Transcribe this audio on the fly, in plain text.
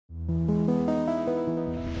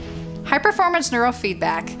High performance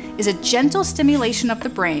neurofeedback is a gentle stimulation of the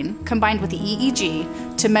brain combined with the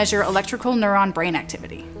EEG to measure electrical neuron brain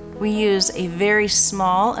activity. We use a very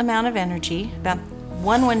small amount of energy, about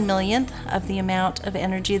 1/1,000,000th of the amount of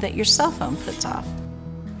energy that your cell phone puts off.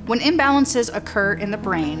 When imbalances occur in the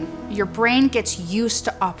brain, your brain gets used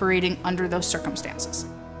to operating under those circumstances.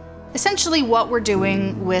 Essentially, what we're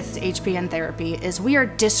doing with HPN therapy is we are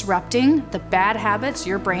disrupting the bad habits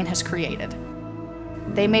your brain has created.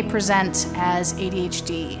 They may present as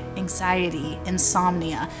ADHD, anxiety,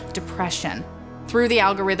 insomnia, depression. Through the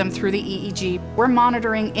algorithm, through the EEG, we're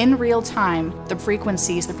monitoring in real time the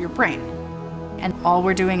frequencies of your brain. And all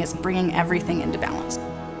we're doing is bringing everything into balance.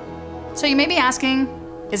 So you may be asking,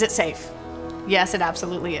 is it safe? Yes, it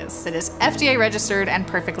absolutely is. It is FDA registered and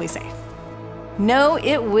perfectly safe. No,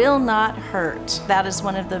 it will not hurt. That is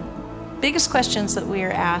one of the biggest questions that we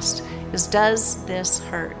are asked is, does this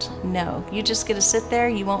hurt? No, you just get to sit there,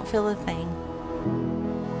 you won't feel a thing.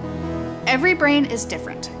 Every brain is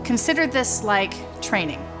different. Consider this like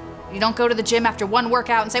training. You don't go to the gym after one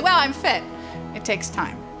workout and say, well, I'm fit. It takes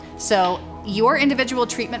time. So your individual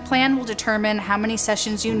treatment plan will determine how many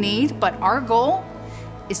sessions you need, but our goal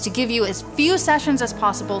is to give you as few sessions as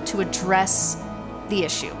possible to address the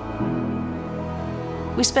issue.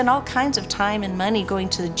 We spend all kinds of time and money going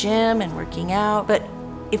to the gym and working out, but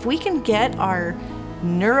if we can get our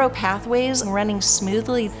neuro pathways running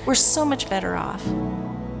smoothly, we're so much better off.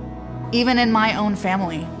 Even in my own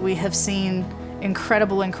family, we have seen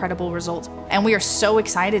incredible results. And we are so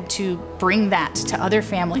excited to bring that to other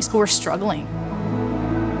families who are struggling.